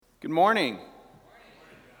Good morning.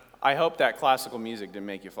 I hope that classical music didn't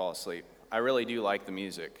make you fall asleep. I really do like the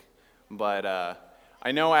music. But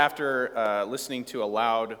I know after listening to a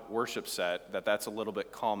loud worship set that that's a little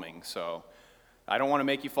bit calming. So I don't want to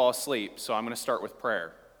make you fall asleep, so I'm going to start with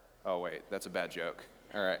prayer. Oh, wait, that's a bad joke.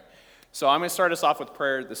 All right. So I'm going to start us off with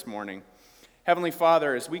prayer this morning. Heavenly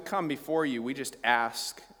Father, as we come before you, we just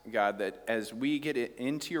ask, God, that as we get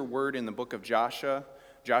into your word in the book of Joshua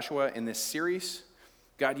in this series,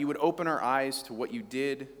 God, you would open our eyes to what you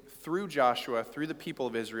did through Joshua, through the people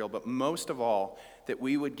of Israel, but most of all, that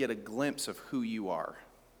we would get a glimpse of who you are.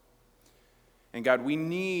 And God, we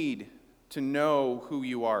need to know who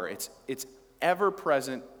you are. It's ever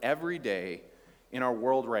present every day in our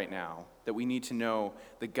world right now that we need to know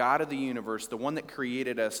the God of the universe, the one that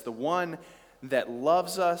created us, the one that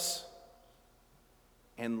loves us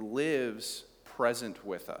and lives present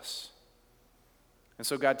with us. And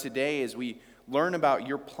so, God, today as we learn about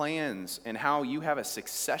your plans and how you have a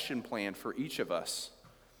succession plan for each of us,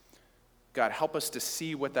 God, help us to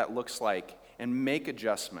see what that looks like and make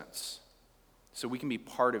adjustments so we can be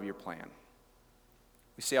part of your plan.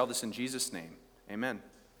 We say all this in Jesus' name. Amen.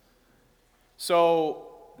 So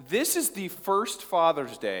this is the first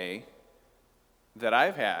Father's Day that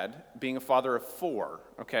I've had, being a father of 4,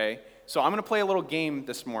 okay? So I'm going to play a little game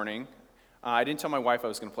this morning. I didn't tell my wife I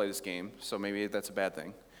was going to play this game, so maybe that's a bad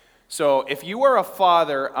thing. So if you are a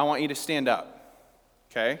father, I want you to stand up,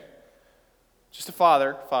 okay? Just a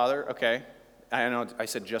father, okay? I know I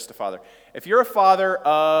said just a father. If you're a father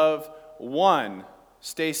of 1,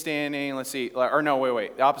 stay standing. Let's see. Or no,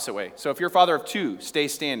 wait, the opposite way. So if you're a father of 2, stay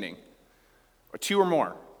standing. Or 2 or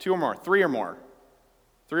more, 3 or more,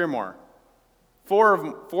 4 or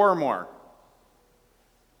more,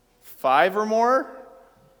 5 or more.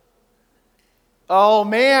 Oh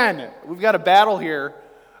man, we've got a battle here.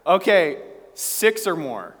 Okay, 6 or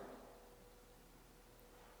more.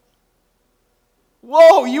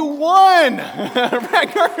 Whoa, you won!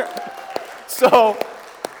 Brad Gardner. So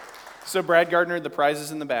Brad Gardner, the prize is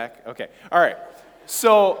in the back. Okay, all right.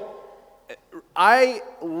 So I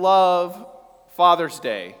love Father's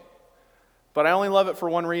Day, but I only love it for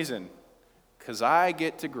one reason, because I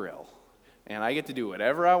get to grill, and I get to do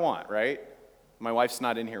whatever I want, right? My wife's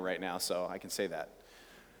not in here right now, so I can say that.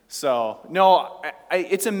 So, no,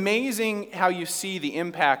 it's amazing how you see the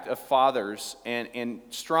impact of fathers and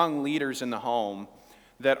strong leaders in the home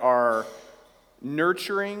that are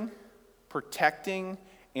nurturing, protecting,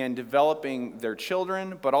 and developing their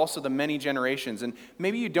children, but also the many generations. And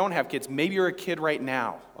maybe you don't have kids. Maybe you're a kid right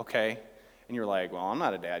now, okay? And you're like, well, I'm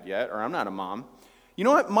not a dad yet, or I'm not a mom. You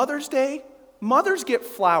know what? Mother's Day, mothers get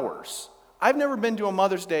flowers. I've never been to a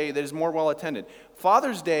Mother's Day that is more well attended.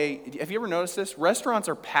 Father's Day, have you ever noticed this? Restaurants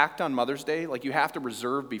are packed on Mother's Day. Like you have to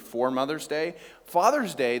reserve before Mother's Day.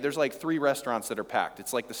 Father's Day, there's like 3 restaurants that are packed.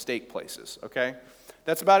 It's like the steak places, okay?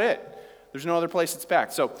 That's about it. There's no other place that's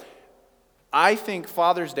packed. So I think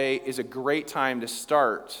Father's Day is a great time to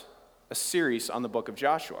start a series on the book of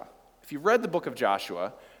Joshua. If you've read the book of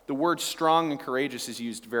Joshua, the word strong and courageous is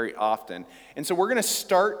used very often. And so we're going to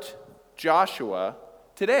start Joshua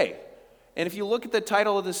today. And if you look at the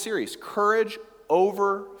title of this series, Courage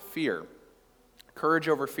Over Fear. Courage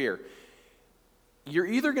over fear. You're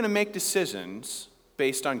either going to make decisions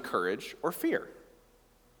based on courage or fear.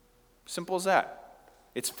 Simple as that.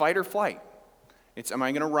 It's fight or flight. It's, am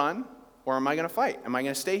I going to run or am I going to fight? Am I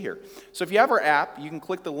going to stay here? So if you have our app, you can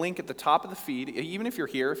click the link at the top of the feed. Even if you're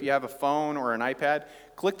here, if you have a phone or an iPad,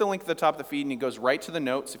 click the link at the top of the feed and it goes right to the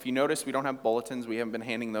notes. If you notice, we don't have bulletins. We haven't been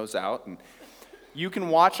handing those out. And you can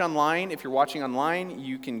watch online. If you're watching online,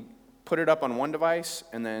 you can put it up on one device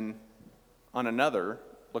and then on another,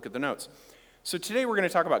 look at the notes. So today we're going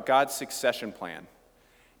to talk about God's succession plan.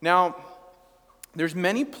 Now, there's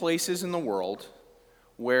many places in the world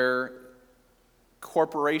where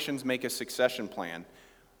corporations make a succession plan,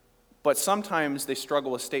 but sometimes they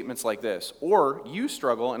struggle with statements like this, or you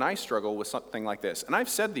struggle and I struggle with something like this. And I've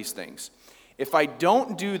said these things. If I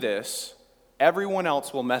don't do this, everyone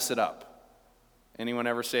else will mess it up. Anyone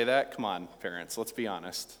ever say that? Come on, parents, let's be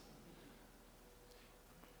honest.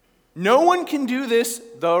 No one can do this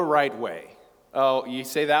the right way. Oh, you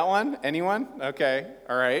say that one? Anyone? Okay,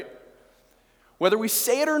 all right. Whether we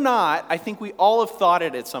say it or not, I think we all have thought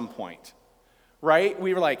it at some point, right?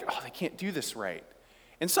 We were like, oh, they can't do this right.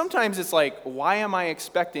 And sometimes it's like, why am I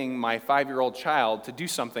expecting my 5-year-old child to do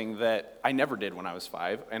something that I never did when I was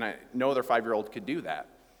 5, and no other 5-year-old could do that?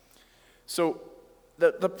 So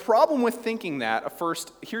the problem with thinking that,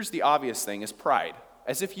 first, here's the obvious thing, is pride.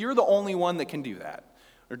 As if you're the only one that can do that.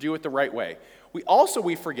 or do it the right way.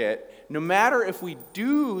 We forget, no matter if we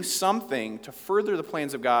do something to further the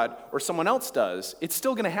plans of God or someone else does, it's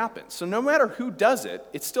still going to happen. So no matter who does it,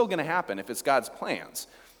 it's still going to happen if it's God's plans.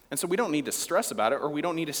 And so we don't need to stress about it, or we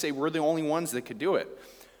don't need to say we're the only ones that could do it.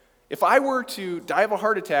 If I were to die of a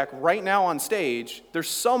heart attack right now on stage, there's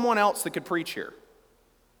someone else that could preach here.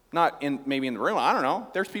 Maybe in the room, I don't know.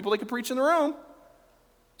 There's people that could preach in the room.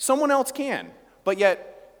 Someone else can. But yet,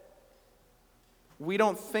 we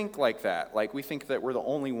don't think like that. Like, we think that we're the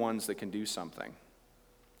only ones that can do something.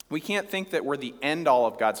 We can't think that we're the end-all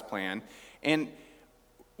of God's plan. And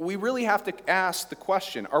we really have to ask the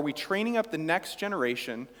question, are we training up the next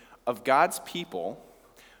generation of God's people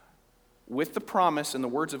with the promise and the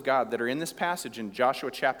words of God that are in this passage in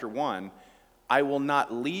Joshua chapter 1, I will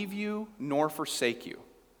not leave you nor forsake you?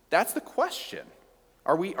 That's the question.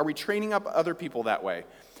 Are we training up other people that way?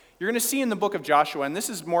 You're going to see in the book of Joshua, and this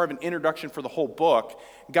is more of an introduction for the whole book,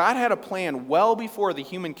 God had a plan well before the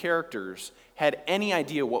human characters had any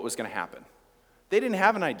idea what was going to happen. They didn't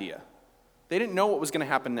have an idea. They didn't know what was going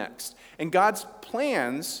to happen next. And God's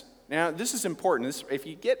plans, now this is important. If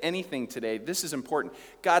you get anything today, this is important.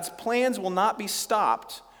 God's plans will not be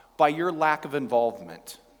stopped by your lack of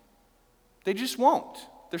involvement. They just won't.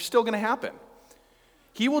 They're still going to happen.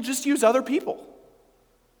 He will just use other people.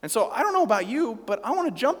 And so I don't know about you, but I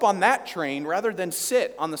want to jump on that train rather than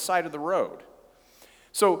sit on the side of the road.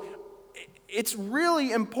 So it's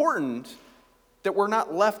really important that we're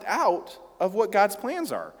not left out of what God's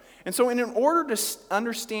plans are. And so in order to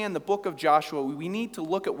understand the book of Joshua, we need to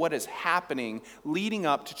look at what is happening leading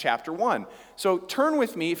up to chapter 1. So turn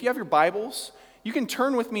with me, if you have your Bibles, you can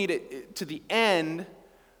turn with me to the end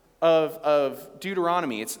of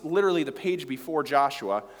Deuteronomy. It's literally the page before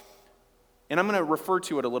Joshua. And I'm going to refer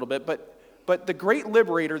to it a little bit, but the great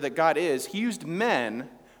liberator that God is, he used men.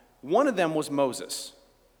 One of them was Moses.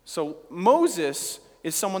 So Moses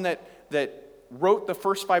is someone that wrote the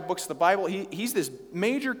first 5 books of the Bible. He's this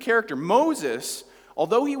major character. Moses,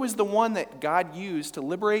 although he was the one that God used to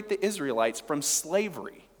liberate the Israelites from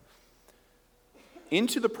slavery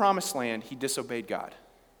into the promised land, he disobeyed God.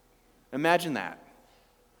 Imagine that.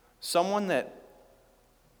 Someone that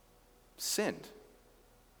sinned.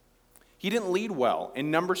 He didn't lead well.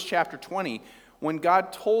 In Numbers chapter 20, when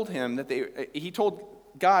God told him he told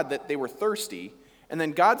God that they were thirsty, and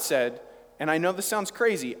then God said, and I know this sounds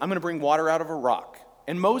crazy, I'm going to bring water out of a rock.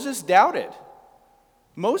 And Moses doubted.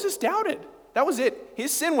 Moses doubted. That was it.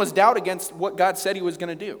 His sin was doubt against what God said he was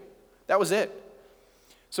going to do. That was it.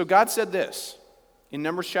 So God said this in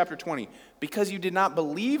Numbers chapter 20, because you did not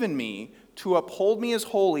believe in me to uphold me as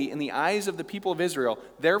holy in the eyes of the people of Israel,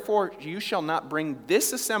 therefore you shall not bring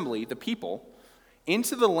this assembly, the people,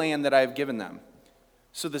 into the land that I have given them.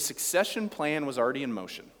 So the succession plan was already in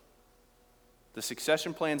motion. The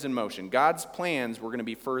succession plan's in motion. God's plans were going to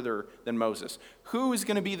be further than Moses. Who is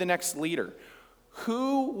going to be the next leader?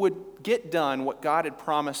 Who would get done what God had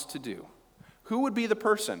promised to do? Who would be the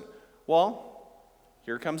person? Well,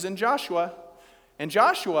 here comes in Joshua. And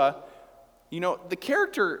Joshua, the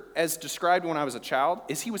character as described when I was a child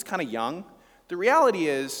is he was kind of young. The reality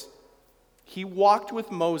is he walked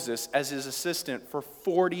with Moses as his assistant for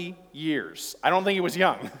 40 years. I don't think he was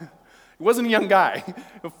young. He wasn't a young guy.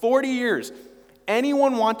 40 years.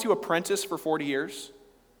 Anyone want to apprentice for 40 years?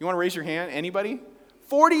 You want to raise your hand? Anybody?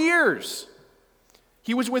 40 years.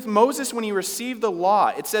 He was with Moses when he received the law.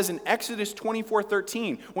 It says in Exodus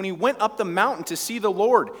 24:13, when he went up the mountain to see the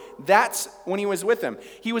Lord, that's when he was with him.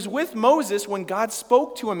 He was with Moses when God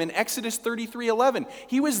spoke to him in Exodus 33:11.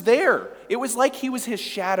 He was there. It was like he was his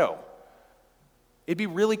shadow. It'd be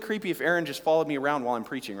really creepy if Aaron just followed me around while I'm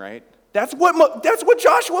preaching, right? That's what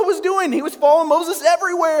Joshua was doing. He was following Moses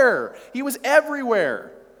everywhere. He was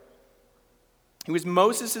everywhere. He was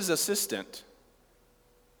Moses' assistant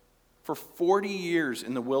for 40 years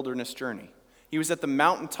in the wilderness journey. He was at the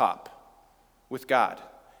mountaintop with God,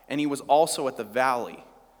 and he was also at the valley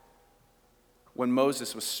when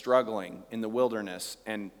Moses was struggling in the wilderness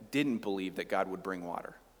and didn't believe that God would bring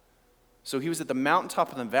water. So he was at the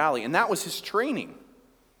mountaintop of the valley, and that was his training.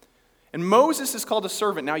 And Moses is called a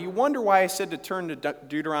servant. Now you wonder why I said to turn to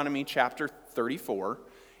Deuteronomy chapter 34.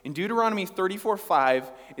 In Deuteronomy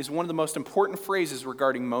 34:5 is one of the most important phrases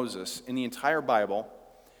regarding Moses in the entire Bible.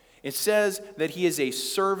 It says that he is a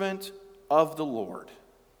servant of the Lord.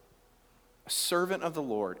 A servant of the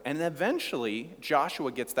Lord. And eventually,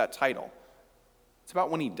 Joshua gets that title. It's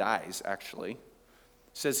about when he dies, actually. It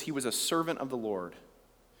says he was a servant of the Lord.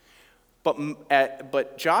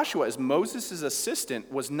 But Joshua, as Moses'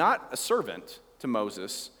 assistant, was not a servant to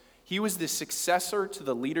Moses. He was the successor to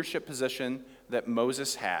the leadership position that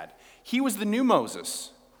Moses had. He was the new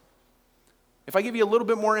Moses. If I give you a little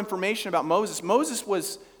bit more information about Moses, Moses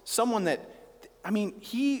was someone that,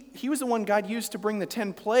 he was the one God used to bring the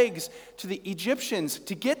 10 plagues to the Egyptians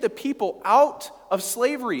to get the people out of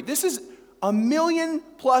slavery. This is 1 million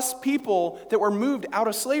plus people that were moved out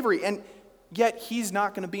of slavery, and yet he's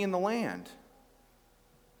not going to be in the land.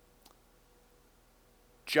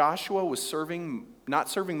 Joshua was not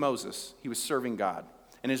serving Moses, he was serving God.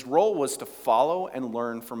 And his role was to follow and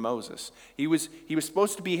learn from Moses. He was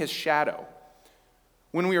supposed to be his shadow.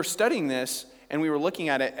 When we were studying this and we were looking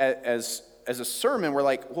at it as a sermon, we're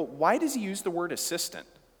like, well, why does he use the word assistant?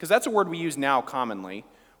 Because that's a word we use now commonly,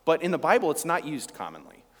 but in the Bible it's not used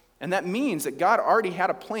commonly. And that means that God already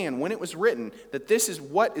had a plan when it was written that this is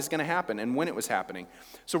what is going to happen and when it was happening.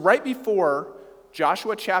 So right before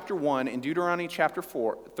Joshua chapter 1 and Deuteronomy chapter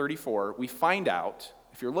 34, we find out,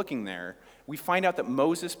 if you're looking there, we find out that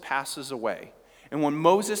Moses passes away. And when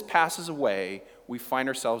Moses passes away, we find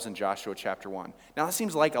ourselves in Joshua chapter 1. Now that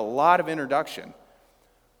seems like a lot of introduction.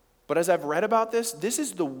 But as I've read about this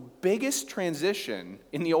is the biggest transition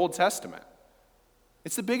in the Old Testament.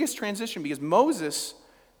 It's the biggest transition because Moses,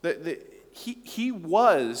 he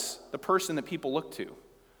was the person that people look to.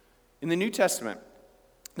 In the New Testament,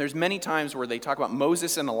 there's many times where they talk about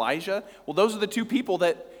Moses and Elijah. Well, those are the two people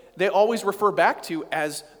that they always refer back to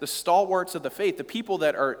as the stalwarts of the faith, the people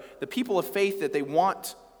that are the people of faith that they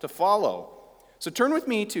want to follow. So turn with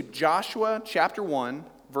me to Joshua chapter 1,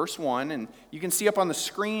 verse 1, and you can see up on the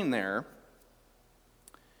screen there,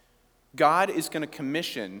 God is going to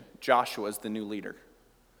commission Joshua as the new leader.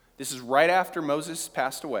 This is right after Moses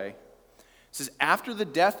passed away. It says, after the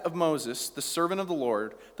death of Moses, the servant of the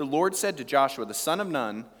Lord said to Joshua, the son of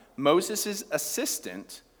Nun, Moses'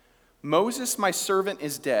 assistant, Moses, my servant,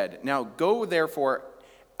 is dead. Now go therefore,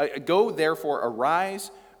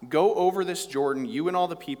 arise, go over this Jordan, you and all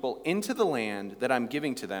the people, into the land that I'm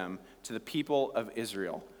giving to them, to the people of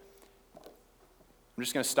Israel. I'm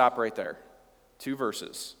just going to stop right there. 2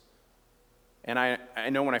 verses. And I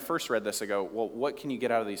know when I first read this, I go, well, what can you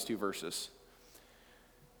get out of these 2 verses?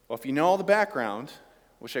 Well, if you know all the background,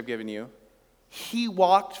 which I've given you, he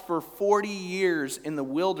walked for 40 years in the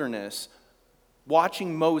wilderness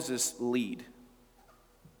watching Moses lead.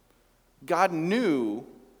 God knew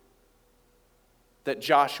that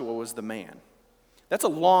Joshua was the man. That's a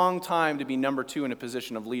long time to be number 2 in a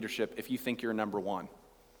position of leadership if you think you're number 1.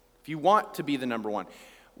 If you want to be the number 1.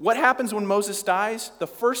 What happens when Moses dies? The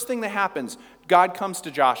first thing that happens, God comes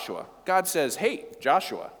to Joshua. God says, hey,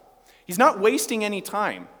 Joshua. He's not wasting any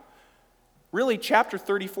time. Really, chapter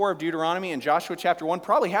 34 of Deuteronomy and Joshua chapter 1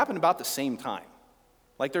 probably happened about the same time.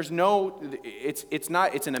 Like it's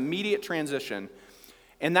an immediate transition.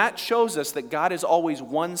 And that shows us that God is always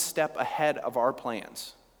one step ahead of our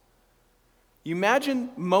plans. You imagine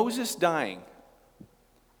Moses dying,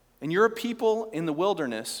 and you're a people in the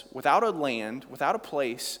wilderness without a land, without a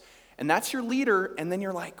place, and that's your leader, and then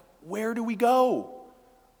you're like, where do we go?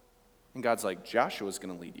 And God's like, Joshua's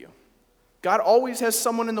going to lead you. God always has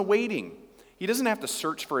someone in the waiting. He doesn't have to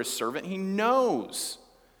search for his servant. He knows.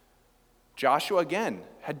 Joshua, again,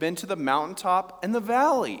 had been to the mountaintop and the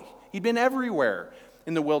valley. He'd been everywhere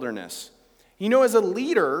in the wilderness. You know, as a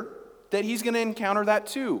leader, that he's going to encounter that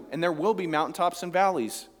too. And there will be mountaintops and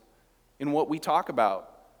valleys in what we talk about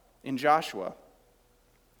in Joshua.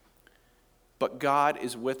 But God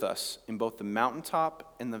is with us in both the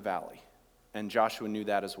mountaintop and the valley. And Joshua knew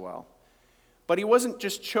that as well. But he wasn't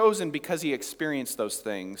just chosen because he experienced those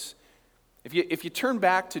things. If you turn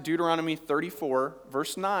back to Deuteronomy 34,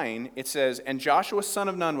 verse 9, it says, and Joshua son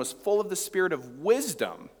of Nun was full of the spirit of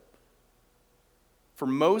wisdom, for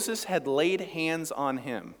Moses had laid hands on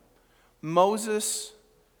him. Moses,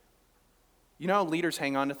 you know how leaders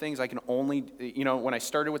hang on to things? I can only, when I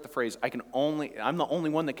started with the phrase, I'm the only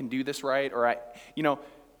one that can do this right,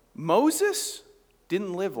 Moses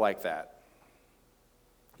didn't live like that.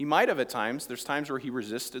 He might have at times. There's times where he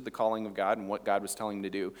resisted the calling of God and what God was telling him to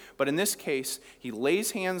do. But in this case, he lays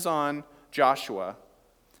hands on Joshua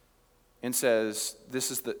and says, this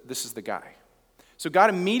is the guy. So God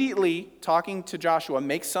immediately, talking to Joshua,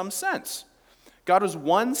 makes some sense. God was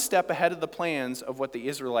one step ahead of the plans of what the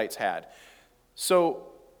Israelites had. So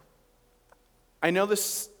I know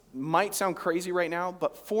this might sound crazy right now,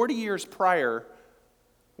 but 40 years prior,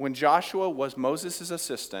 when Joshua was Moses'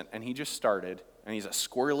 assistant and he just started, and he's a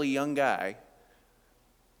squirrely young guy,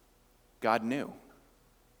 God knew.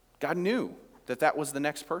 God knew that was the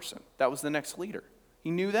next person. That was the next leader. He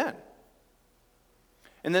knew then.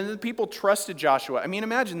 And then the people trusted Joshua. I mean,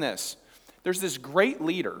 imagine this. There's this great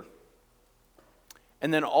leader,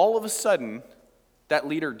 and then all of a sudden, that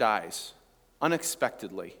leader dies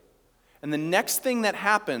unexpectedly. And the next thing that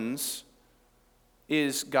happens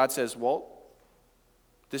is God says, well,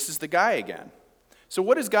 this is the guy again. So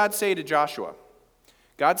what does God say to Joshua?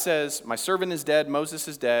 God says, my servant is dead, Moses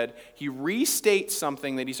is dead. He restates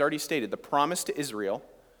something that he's already stated, the promise to Israel.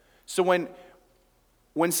 So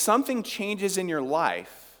when something changes in your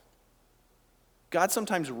life, God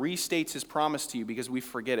sometimes restates his promise to you because we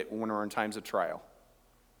forget it when we're in times of trial.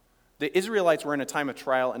 The Israelites were in a time of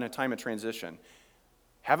trial and a time of transition.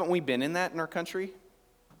 Haven't we been in that in our country?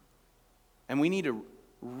 And we need to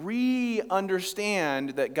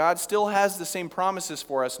re-understand that God still has the same promises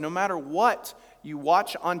for us no matter what you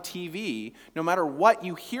watch on TV, no matter what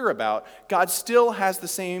you hear about, God still has the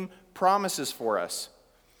same promises for us.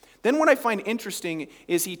 Then what I find interesting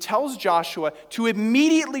is he tells Joshua to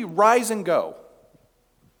immediately rise and go.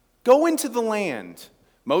 Go into the land.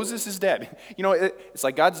 Moses is dead. You know, it's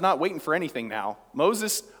like God's not waiting for anything now.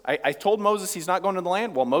 I told Moses he's not going to the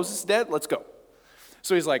land. Well, Moses is dead. Let's go.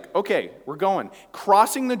 So he's like, okay, we're going.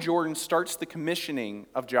 Crossing the Jordan starts the commissioning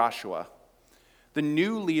of Joshua, the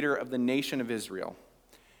new leader of the nation of Israel.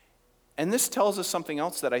 And this tells us something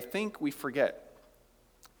else that I think we forget.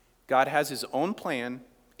 God has his own plan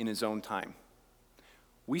in his own time.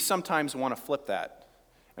 We sometimes want to flip that.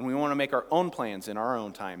 And we want to make our own plans in our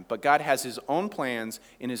own time. But God has his own plans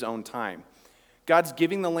in his own time. God's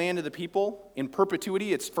giving the land to the people in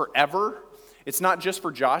perpetuity. It's forever. It's not just for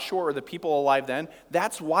Joshua or the people alive then.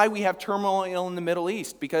 That's why we have turmoil in the Middle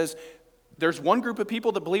East. Because there's one group of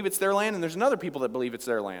people that believe it's their land and there's another people that believe it's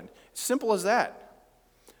their land. Simple as that.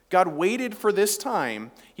 God waited for this time.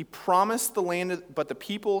 He promised the land, but the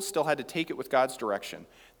people still had to take it with God's direction.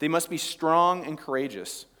 They must be strong and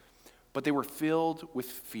courageous. But they were filled with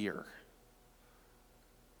fear.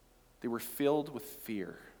 They were filled with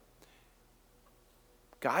fear.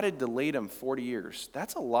 God had delayed them 40 years.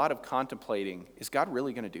 That's a lot of contemplating. Is God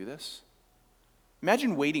really going to do this?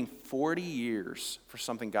 Imagine waiting 40 years for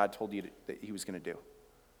something God told you that he was going to do.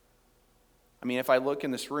 I mean, if I look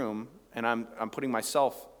in this room, and I'm putting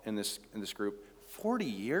myself in this group, 40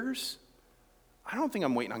 years? I don't think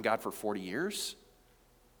I'm waiting on God for 40 years.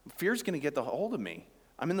 Fear's going to get the hold of me.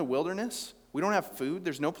 I'm in the wilderness. We don't have food.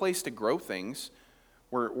 There's no place to grow things.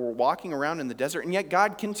 We're walking around in the desert, and yet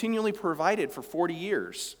God continually provided for 40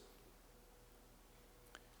 years.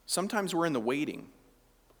 Sometimes we're in the waiting,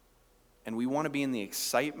 and we want to be in the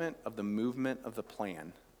excitement of the movement of the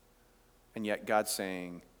plan. And yet God's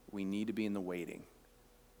saying, we need to be in the waiting.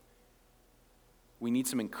 We need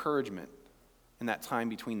some encouragement in that time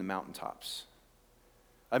between the mountaintops.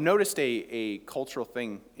 I've noticed a cultural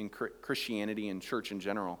thing in Christianity and church in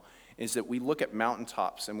general is that we look at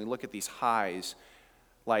mountaintops and we look at these highs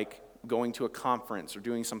like going to a conference or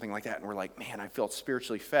doing something like that, and we're like, man, I felt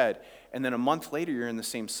spiritually fed. And then a month later, you're in the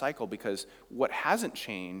same cycle because what hasn't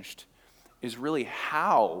changed is really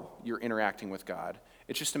how you're interacting with God.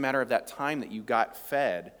 It's just a matter of that time that you got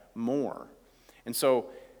fed more. And so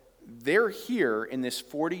they're here in this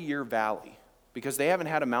 40-year valley because they haven't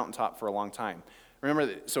had a mountaintop for a long time.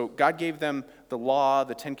 Remember, so God gave them the law,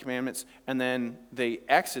 the 10 Commandments, and then they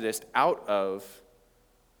exodused out of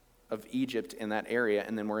Egypt in that area,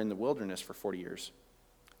 and then we're in the wilderness for 40 years.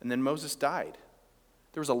 And then Moses died.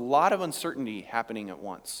 There was a lot of uncertainty happening at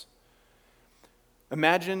once.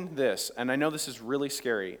 Imagine this, and I know this is really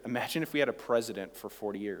scary. Imagine if we had a president for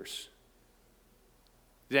 40 years.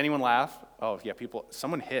 Did anyone laugh? Oh, yeah,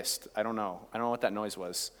 someone hissed. I don't know what that noise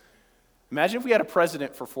was. Imagine if we had a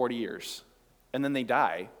president for 40 years. And then they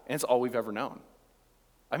die, and it's all we've ever known.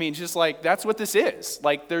 I mean, just like, that's what this is.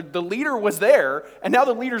 Like, the leader was there, and now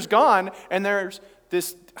the leader's gone, and there's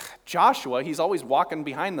this Joshua. He's always walking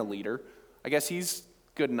behind the leader. I guess he's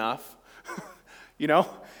good enough. You know?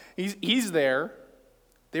 He's there.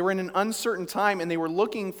 They were in an uncertain time, and they were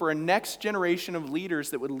looking for a next generation of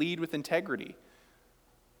leaders that would lead with integrity.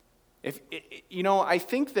 I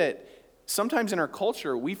think that sometimes in our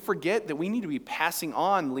culture, we forget that we need to be passing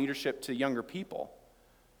on leadership to younger people.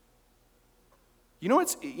 You know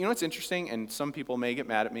what's interesting, and some people may get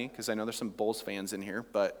mad at me because I know there's some Bulls fans in here,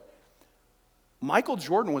 but Michael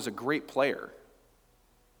Jordan was a great player.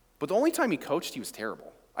 But the only time he coached, he was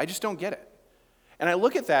terrible. I just don't get it. And I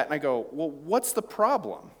look at that and I go, well, what's the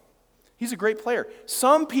problem? He's a great player.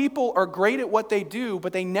 Some people are great at what they do,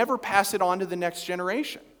 but they never pass it on to the next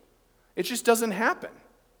generation. It just doesn't happen.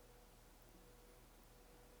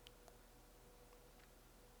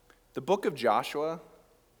 The book of Joshua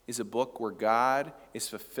is a book where God is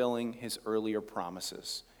fulfilling his earlier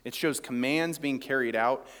promises. It shows commands being carried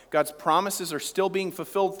out. God's promises are still being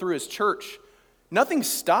fulfilled through his church. Nothing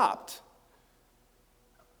stopped.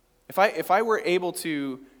 If I were able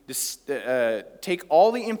to take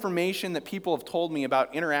all the information that people have told me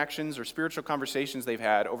about interactions or spiritual conversations they've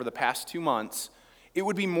had over the past 2 months, it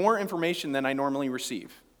would be more information than I normally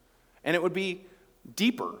receive. And it would be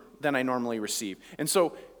deeper than I normally receive. And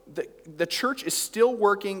so the church is still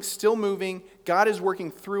working, still moving. God is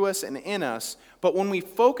working through us and in us. But when we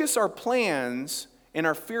focus our plans and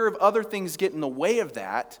our fear of other things get in the way of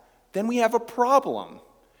that, then we have a problem.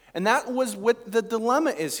 And that was what the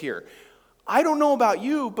dilemma is here. I don't know about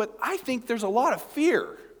you, but I think there's a lot of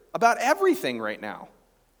fear about everything right now.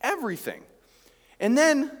 Everything. And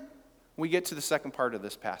then we get to the second part of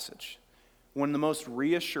this passage. One of the most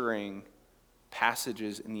reassuring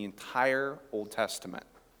passages in the entire Old Testament.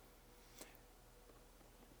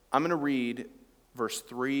 I'm going to read verse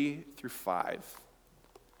 3 through 5.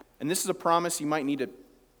 And this is a promise you might need to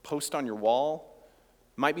post on your wall.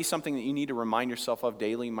 Might be something that you need to remind yourself of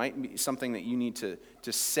daily. Might be something that you need to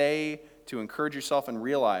say to encourage yourself and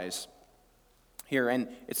realize here. And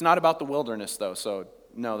it's not about the wilderness, though, so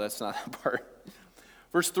no, that's not that part.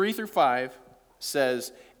 Verse 3 through 5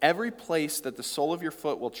 says, "Every place that the sole of your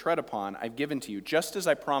foot will tread upon, I've given to you, just as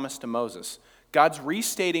I promised to Moses." God's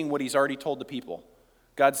restating what he's already told the people.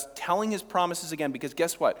 God's telling his promises again, because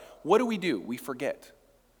guess what? What do? We forget.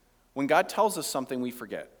 When God tells us something, we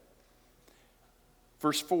forget.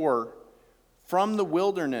 Verse 4, "From the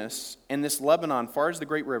wilderness and this Lebanon, far as the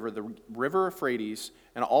great river, the river Euphrates,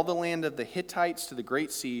 and all the land of the Hittites to the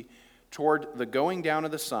great sea, toward the going down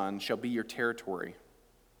of the sun, shall be your territory.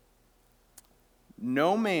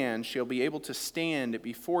 No man shall be able to stand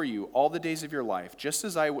before you all the days of your life. Just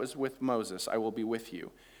as I was with Moses, I will be with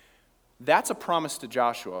you." That's a promise to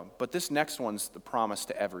Joshua, but this next one's the promise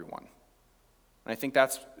to everyone. And I think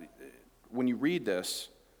that's, when you read this,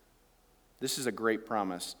 this is a great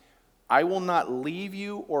promise. "I will not leave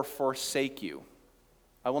you or forsake you."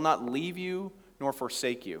 I will not leave you nor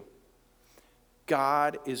forsake you.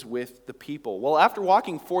 God is with the people. Well, after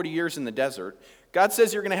walking 40 years in the desert, God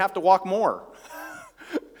says you're going to have to walk more.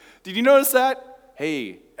 Did you notice that?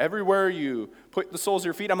 Hey, everywhere you put the soles of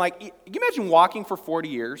your feet. I'm like, can you imagine walking for 40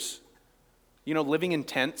 years? Living in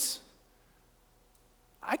tents.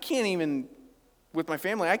 I can't even, with my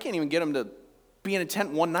family, I can't even get them to be in a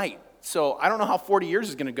tent one night. So I don't know how 40 years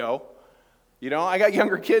is going to go. I got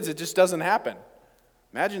younger kids, it just doesn't happen.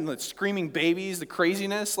 Imagine the screaming babies, the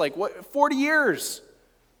craziness, 40 years.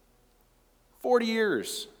 40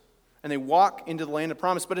 years. And they walk into the land of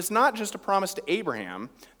promise. But it's not just a promise to Abraham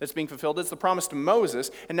that's being fulfilled. It's the promise to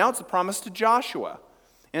Moses. And now it's the promise to Joshua.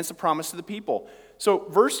 And it's the promise to the people. So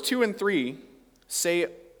verse 2 and 3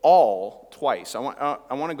 say all twice. I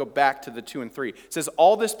want to go back to the 2 and 3. It says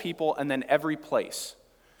all this people and then every place.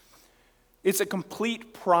 It's a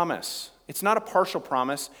complete promise. It's not a partial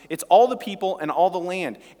promise. It's all the people and all the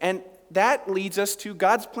land. And that leads us to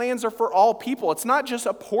God's plans are for all people. It's not just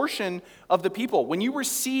a portion of the people. When you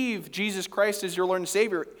receive Jesus Christ as your Lord and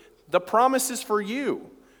Savior, the promise is for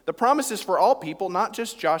you. The promise is for all people, not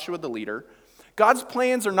just Joshua the leader. God's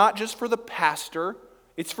plans are not just for the pastor.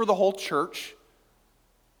 It's for the whole church.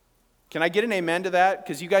 Can I get an amen to that?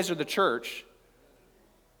 Because you guys are the church.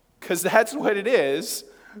 Because that's what it is.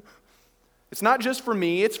 It's not just for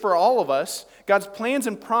me, it's for all of us. God's plans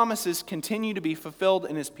and promises continue to be fulfilled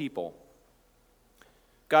in his people.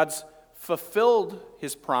 God's fulfilled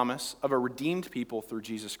his promise of a redeemed people through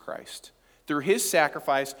Jesus Christ, through his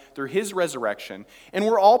sacrifice, through his resurrection. And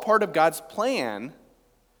we're all part of God's plan,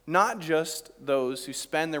 not just those who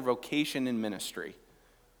spend their vocation in ministry,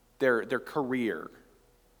 their career.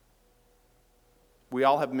 We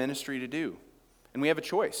all have ministry to do, and we have a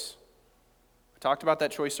choice. I talked about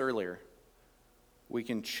that choice earlier. We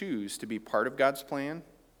can choose to be part of God's plan,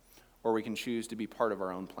 or we can choose to be part of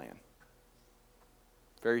our own plan.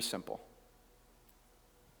 Very simple.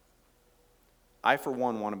 I, for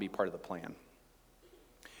one, want to be part of the plan.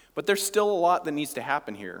 But there's still a lot that needs to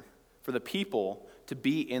happen here for the people to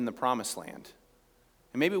be in the promised land.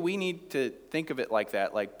 And maybe we need to think of it like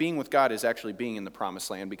that, like being with God is actually being in the promised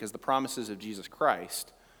land, because the promises of Jesus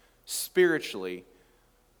Christ spiritually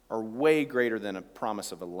are way greater than a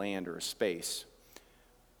promise of a land or a space.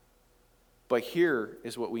 But here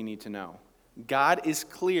is what we need to know. God is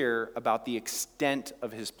clear about the extent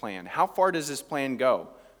of his plan. How far does his plan go?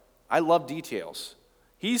 I love details.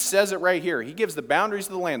 He says it right here. He gives the boundaries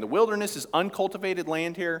of the land. The wilderness is uncultivated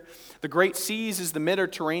land here. The great seas is the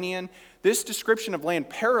Mediterranean. This description of land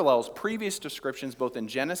parallels previous descriptions both in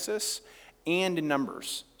Genesis and in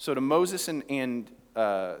Numbers. So to Moses and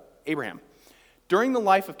Abraham. During the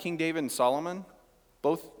life of King David and Solomon,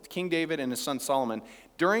 both King David and his son Solomon,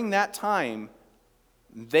 during that time,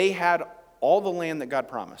 they had all the land that God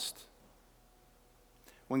promised.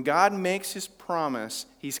 When God makes his promise,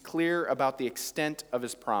 he's clear about the extent of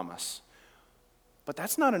his promise. But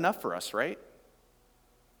that's not enough for us, right?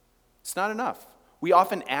 It's not enough. We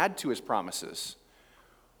often add to his promises.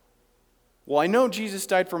 Well, I know Jesus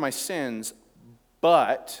died for my sins,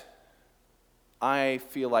 but I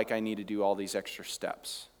feel like I need to do all these extra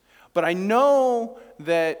steps. But I know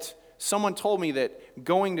that someone told me that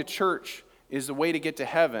going to church is the way to get to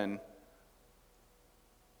heaven.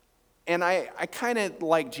 And I kind of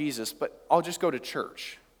like Jesus, but I'll just go to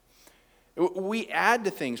church. We add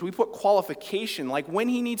to things. We put qualification, like when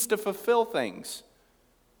he needs to fulfill things.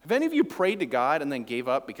 Have any of you prayed to God and then gave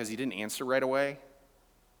up because he didn't answer right away?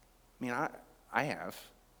 I mean, I have.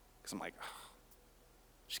 Because I'm like,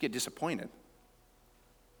 just get disappointed.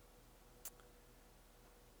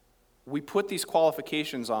 We put these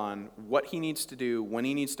qualifications on what he needs to do, when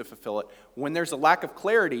he needs to fulfill it. When there's a lack of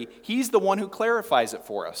clarity, he's the one who clarifies it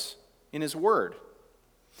for us in his word.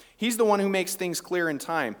 He's the one who makes things clear in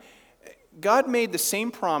time. God made the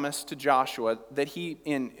same promise to Joshua that he,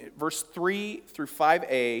 in verse 3 through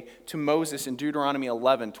 5a, to Moses in Deuteronomy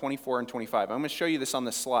 11, 24 and 25. I'm going to show you this on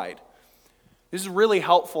this slide. This is really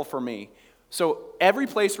helpful for me. So every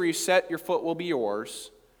place where you set your foot will be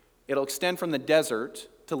yours. It'll extend from the desert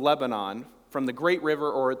to Lebanon, from the great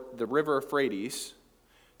river or the river Euphrates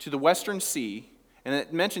to the western sea. And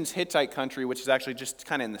it mentions Hittite country, which is actually just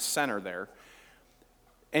kind of in the center there.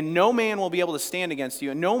 And no man will be able to stand against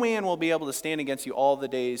you, and no man will be able to stand against you all the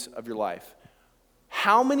days of your life.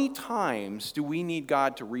 How many times do we need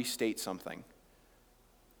God to restate something?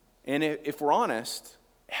 And if we're honest,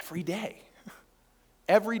 every day.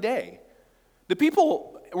 Every day. The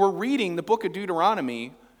people were reading the book of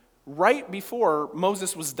Deuteronomy right before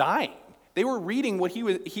Moses was dying. They were reading what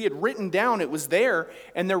he had written down. It was there,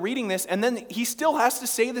 and they're reading this, and then he still has to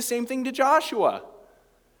say the same thing to Joshua.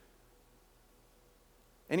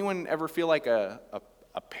 Anyone ever feel like a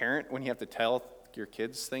parent when you have to tell your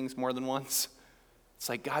kids things more than once? It's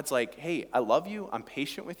like God's like, hey, I love you. I'm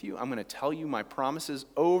patient with you. I'm going to tell you my promises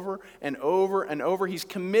over and over and over. He's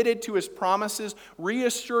committed to his promises,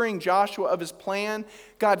 reassuring Joshua of his plan.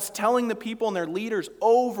 God's telling the people and their leaders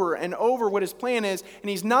over and over what his plan is, and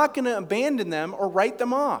he's not going to abandon them or write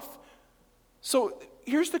them off. So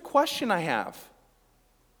here's the question I have.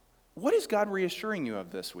 What is God reassuring you of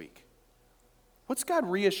this week? What's God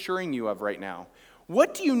reassuring you of right now?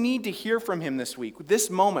 What do you need to hear from him this week, this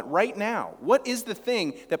moment, right now? What is the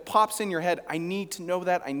thing that pops in your head? I need to know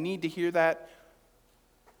that. I need to hear that.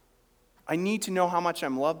 I need to know how much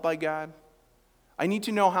I'm loved by God. I need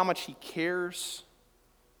to know how much he cares.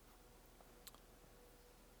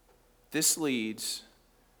 This leads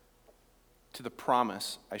to the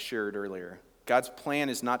promise I shared earlier. God's plan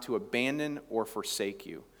is not to abandon or forsake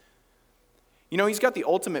you. You know, he's got the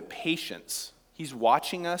ultimate patience. He's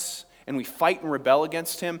watching us, and we fight and rebel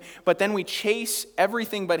against him, but then we chase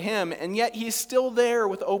everything but him, and yet he's still there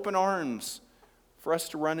with open arms for us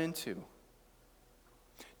to run into.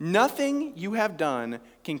 Nothing you have done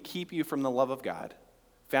can keep you from the love of God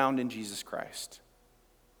found in Jesus Christ.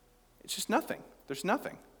 It's just nothing. There's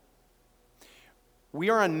nothing. We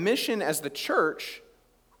are on mission as the church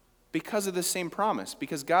because of the same promise,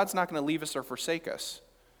 because God's not going to leave us or forsake us.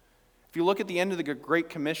 If you look at the end of the Great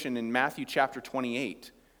Commission in Matthew chapter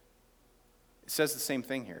 28, it says the same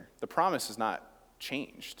thing here. The promise is not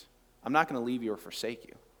changed. I'm not going to leave you or forsake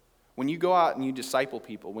you. When you go out and you disciple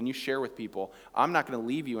people, when you share with people, I'm not going to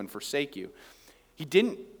leave you and forsake you. He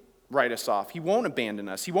didn't write us off. He won't abandon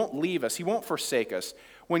us. He won't leave us. He won't forsake us.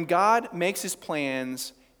 When God makes his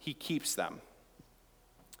plans, he keeps them.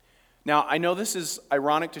 Now, I know this is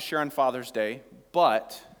ironic to share on Father's Day,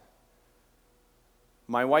 but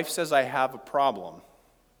my wife says I have a problem.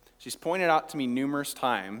 She's pointed out to me numerous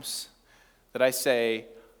times that I say,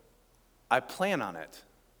 I plan on it.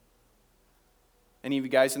 Any of you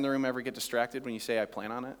guys in the room ever get distracted when you say, I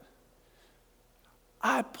plan on it?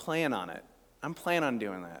 I plan on it. I'm planning on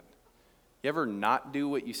doing that. You ever not do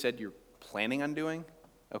what you said you're planning on doing?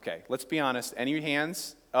 Okay, let's be honest. Any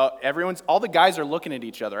hands? All the guys are looking at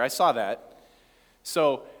each other. I saw that.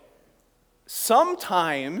 So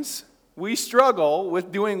sometimes we struggle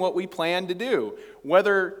with doing what we plan to do.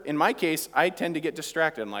 Whether, in my case, I tend to get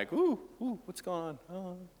distracted. I'm like, ooh, what's going on?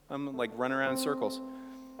 Oh. I'm like running around in circles.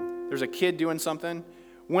 There's a kid doing something.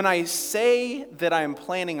 When I say that I'm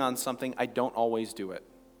planning on something, I don't always do it.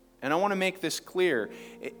 And I want to make this clear.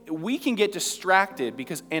 We can get distracted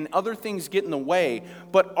and other things get in the way,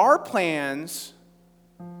 but our plans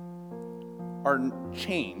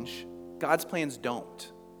change. God's plans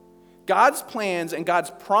don't. God's plans and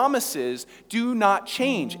God's promises do not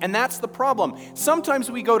change, and that's the problem.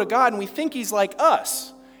 Sometimes we go to God and we think he's like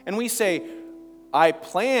us. And we say, I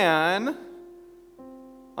plan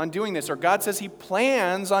on doing this, or God says he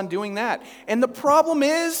plans on doing that. And the problem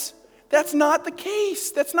is, that's not the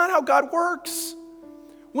case. That's not how God works.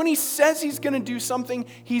 When he says he's going to do something,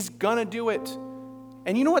 he's going to do it.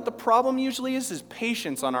 And you know what the problem usually is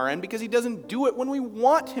patience on our end, because he doesn't do it when we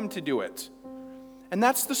want him to do it. And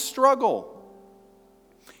that's the struggle.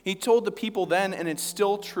 He told the people then, and it's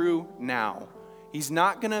still true now, he's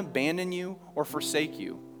not going to abandon you or forsake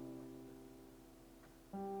you.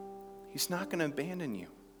 He's not going to abandon you.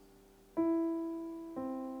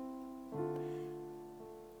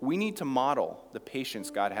 We need to model the patience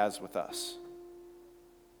God has with us.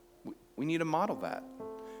 We need to model that.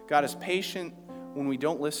 God is patient when we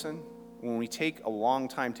don't listen, when we take a long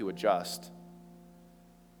time to adjust.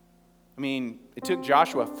 I mean, it took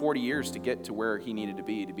Joshua 40 years to get to where he needed to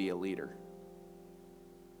be a leader.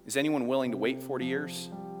 Is anyone willing to wait 40 years?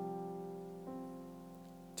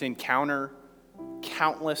 To encounter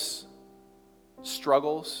countless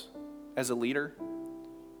struggles as a leader?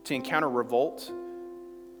 To encounter revolt?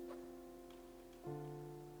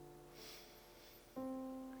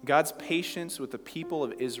 God's patience with the people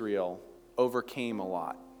of Israel overcame a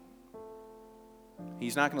lot.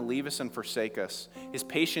 He's not going to leave us and forsake us. His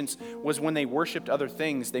patience was when they worshiped other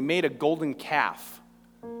things. They made a golden calf.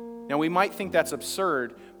 Now, we might think that's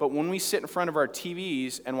absurd, but when we sit in front of our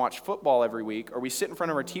TVs and watch football every week, or we sit in front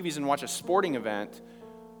of our TVs and watch a sporting event,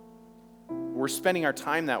 we're spending our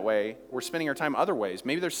time that way. We're spending our time other ways.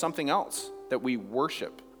 Maybe there's something else that we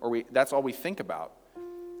worship, or that's all we think about.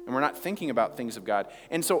 And we're not thinking about things of God.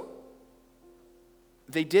 And so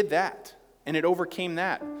they did that, and it overcame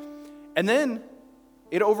that. And then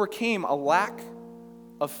it overcame a lack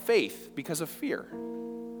of faith because of fear.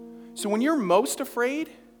 So when you're most afraid,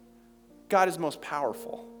 God is most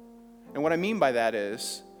powerful. And what I mean by that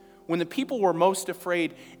is, when the people were most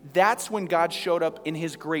afraid, that's when God showed up in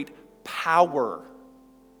his great power.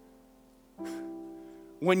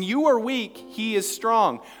 When you are weak, he is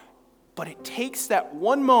strong. But it takes that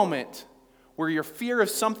one moment where your fear of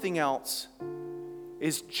something else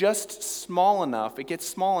is just small enough, it gets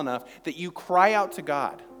small enough, that you cry out to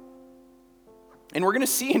God. And we're going to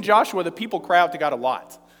see in Joshua that people cry out to God a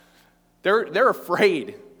lot. They're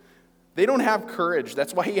afraid. They don't have courage.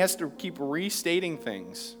 That's why he has to keep restating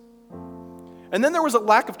things. And then there was a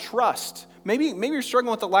lack of trust. Maybe you're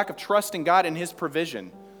struggling with a lack of trust in God and his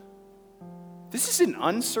provision. This is an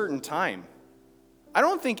uncertain time. I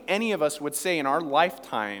don't think any of us would say in our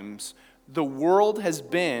lifetimes the world has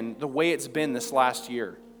been the way it's been this last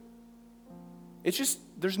year. It's just,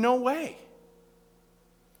 there's no way.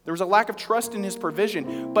 There was a lack of trust in his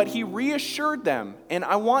provision, but he reassured them, and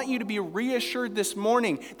I want you to be reassured this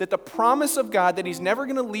morning that the promise of God that he's never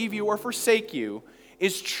going to leave you or forsake you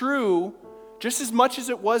is true just as much as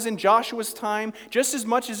it was in Joshua's time, just as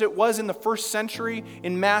much as it was in the first century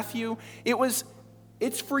in Matthew.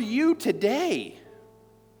 It's for you today.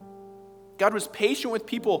 God was patient with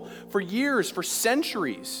people for years, for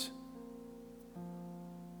centuries.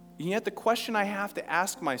 And yet the question I have to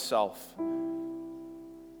ask myself,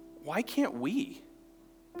 why can't we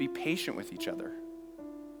be patient with each other?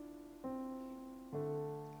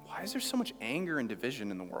 Why is there so much anger and division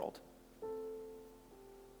in the world?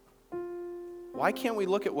 Why can't we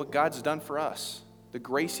look at what God's done for us, the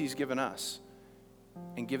grace he's given us,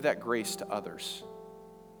 and give that grace to others?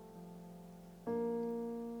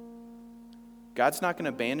 God's not going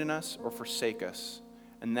to abandon us or forsake us,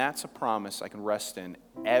 and that's a promise I can rest in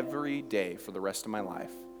every day for the rest of my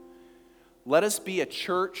life. Let us be a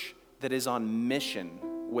church that is on mission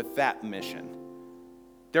with that mission.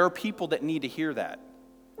 There are people that need to hear that,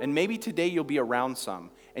 and maybe today you'll be around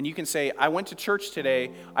some, and you can say, I went to church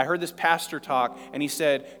today, I heard this pastor talk, and he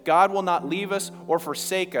said, God will not leave us or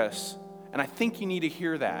forsake us, and I think you need to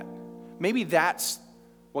hear that. Maybe that's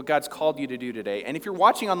what God's called you to do today. And if you're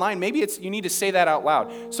watching online, maybe you need to say that out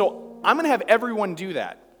loud. So I'm going to have everyone do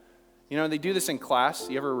that. You know, they do this in class.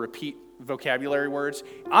 You ever repeat vocabulary words?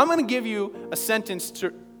 I'm going to give you a sentence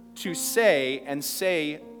to say and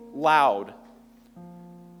say loud.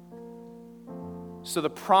 So the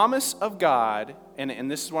promise of God, and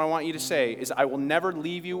this is what I want you to say, is I will never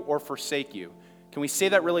leave you or forsake you. Can we say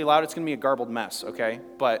that really loud? It's going to be a garbled mess, okay?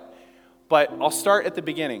 But I'll start at the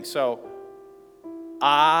beginning. So,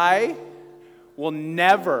 I will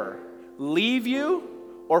never leave you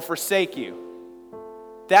or forsake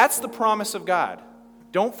you. That's the promise of God.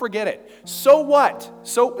 Don't forget it. So what?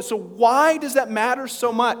 So why does that matter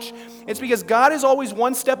so much? It's because God is always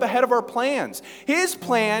one step ahead of our plans. His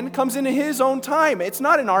plan comes in his own time. It's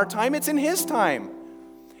not in our time, it's in his time.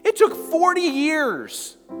 It took 40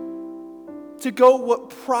 years to go what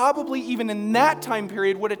probably even in that time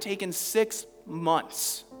period would have taken 6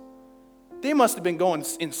 months. They must have been going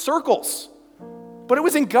in circles, but it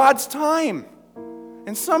was in God's time.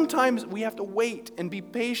 And sometimes we have to wait and be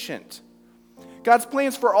patient. God's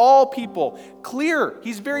plans for all people, clear.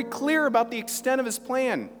 He's very clear about the extent of his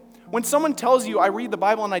plan. When someone tells you, I read the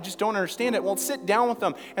Bible and I just don't understand it, well, sit down with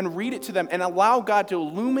them and read it to them and allow God to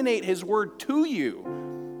illuminate his word to you.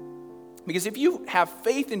 Because if you have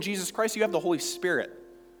faith in Jesus Christ, you have the Holy Spirit.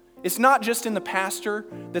 It's not just in the pastor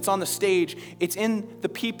that's on the stage, it's in the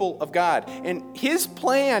people of God. And his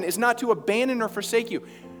plan is not to abandon or forsake you.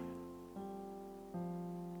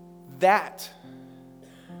 That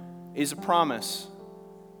is a promise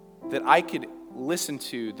that I could listen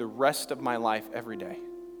to the rest of my life every day.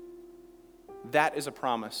 That is a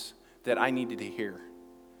promise that I needed to hear.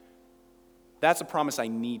 That's a promise I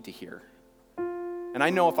need to hear. And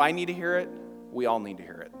I know if I need to hear it, we all need to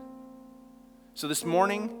hear it. So this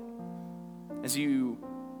morning, as you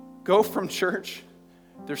go from church,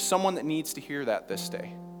 there's someone that needs to hear that this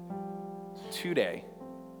day. Today.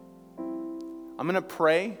 I'm going to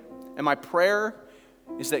pray, and my prayer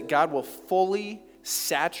is that God will fully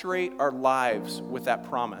saturate our lives with that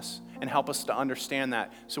promise and help us to understand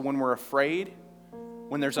that. So when we're afraid,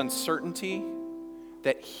 when there's uncertainty,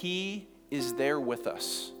 that he is there with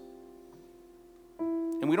us.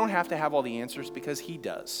 And we don't have to have all the answers because he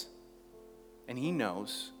does. And he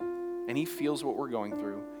knows. And he feels what we're going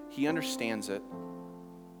through. He understands it.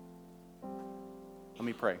 Let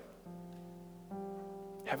me pray.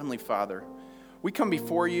 Heavenly Father, we come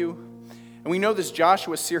before you. And we know this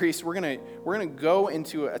Joshua series, we're gonna go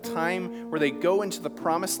into a time where they go into the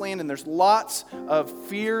promised land, and there's lots of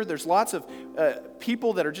fear. There's lots of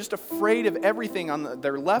people that are just afraid of everything on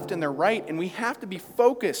their left and their right, and we have to be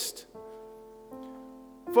focused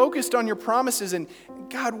on your promises. And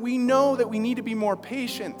God, we know that we need to be more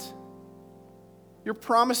patient. Your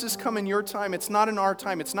promises come in your time. It's not in our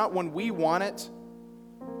time. It's not when we want it.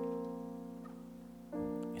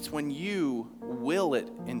 It's when you will it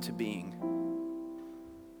into being.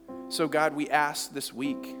 So God, we ask this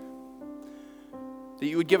week that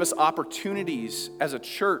you would give us opportunities as a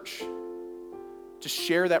church to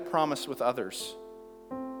share that promise with others.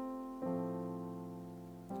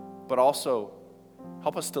 But also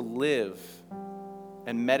help us to live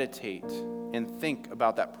and meditate and think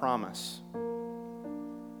about that promise.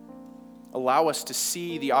 Allow us to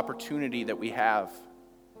see the opportunity that we have.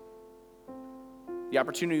 The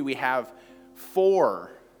opportunity we have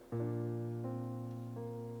for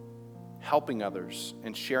helping others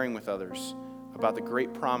and sharing with others about the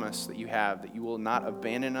great promise that you have, that you will not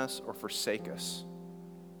abandon us or forsake us.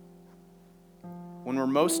 When we're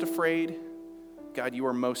most afraid, God, you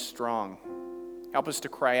are most strong. Help us to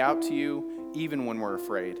cry out to you even when we're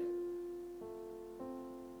afraid.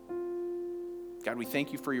 God, we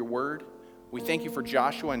thank you for your word. We thank you for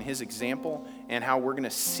Joshua and his example and how we're going to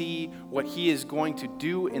see what he is going to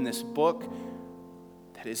do in this book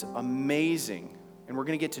that is amazing. And we're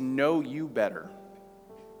going to get to know you better.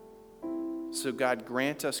 So God,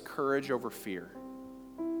 grant us courage over fear.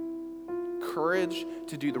 Courage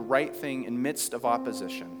to do the right thing in midst of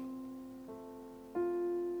opposition.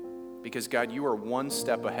 Because God, you are one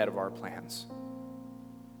step ahead of our plans.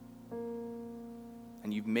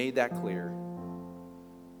 And you've made that clear.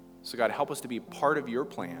 So God, help us to be part of your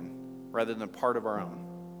plan rather than a part of our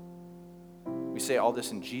own. We say all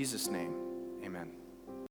this in Jesus' name.